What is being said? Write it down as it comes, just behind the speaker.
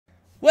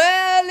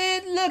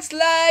looks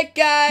like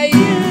I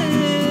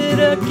hit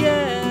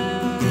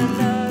again,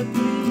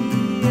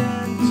 ugly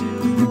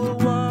into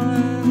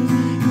one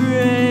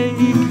great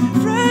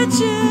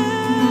friendship.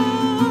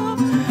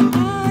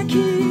 I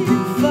keep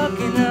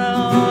fucking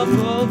up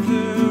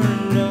over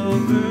and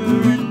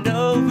over and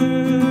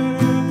over,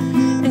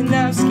 and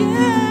I'm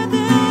scared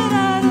that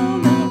I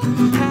don't know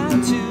how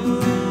to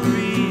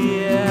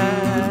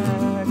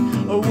react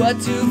or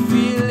what to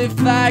feel if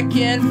I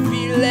can't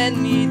feel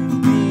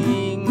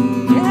anything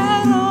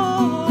at all.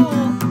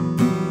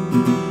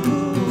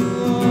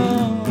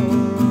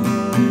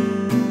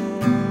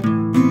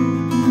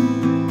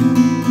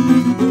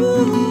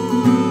 Ooh.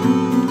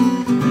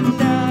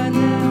 And I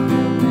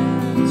never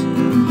meant to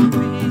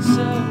be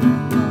so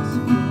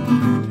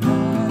impossible. I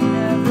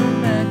never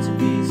meant to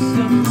be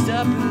so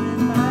stubborn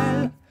in my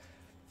life.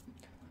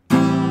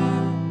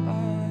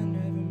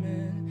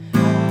 I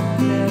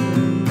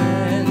never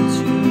meant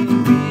to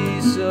be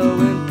so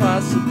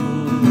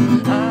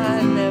impossible. I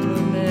never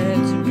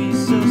meant to be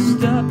so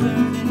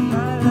stubborn in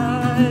my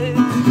life.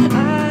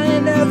 I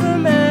never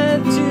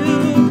meant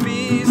to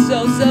be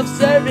so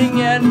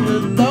self-serving and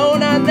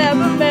alone. I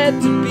never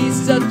meant to be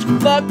such a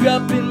fuck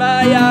up in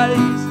my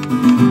eyes.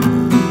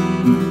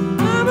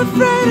 I'm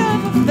afraid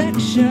of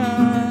affection.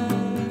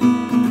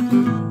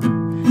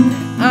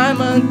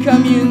 I'm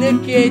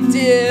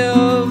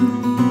uncommunicative.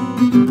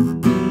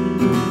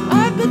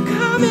 I've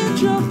become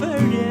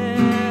introverted,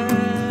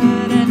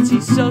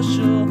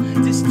 antisocial,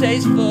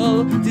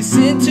 distasteful,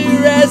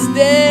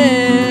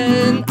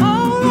 disinterested.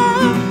 Oh,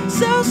 I'm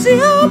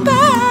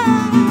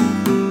sociopath,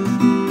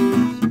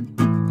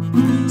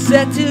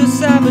 set to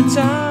sabotage,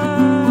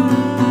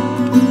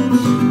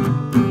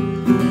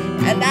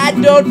 and I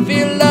don't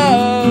feel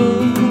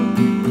love,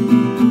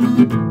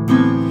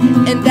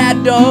 and I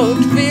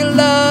don't feel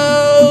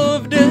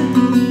loved,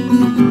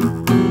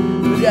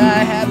 but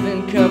I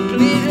haven't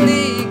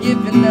completely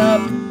given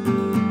up.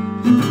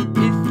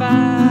 If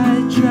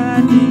I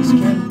try, things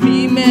can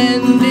be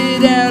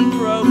mended and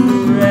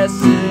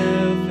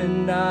progressive,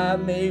 and I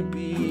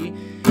maybe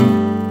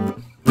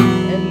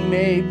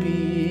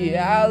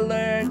I'll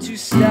learn to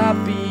stop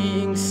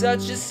being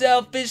such a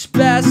selfish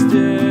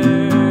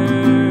bastard,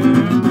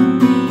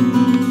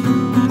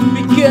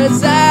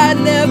 because I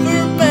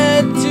never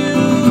meant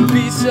to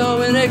be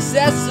so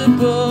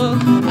inaccessible.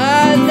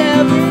 I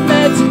never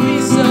meant to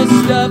be so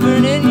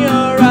stubborn in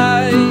your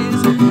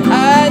eyes.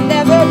 I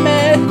never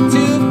meant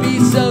to be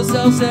so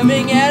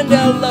self-serving and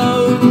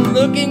alone.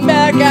 Looking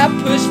back, I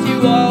pushed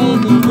you all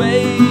the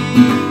way.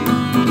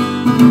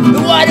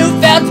 The one who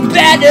felt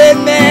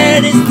abandoned,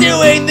 man, is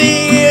doing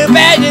the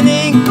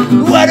abandoning.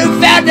 The one who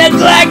found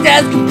neglect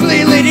has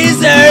completely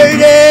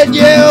deserted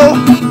you.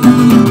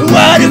 The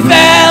one who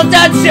felt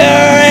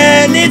unsure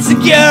and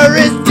insecure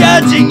is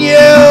judging you.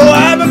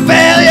 I'm a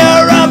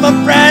failure, I'm a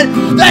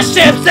friend, the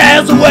ship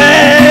sails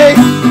away.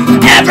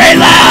 Every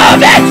love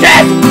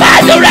interest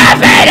finds a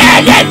rapid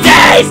end in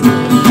taste.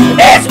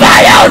 It's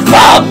my own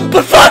fault,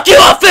 but fuck you,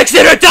 I'll fix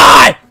it or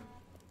die!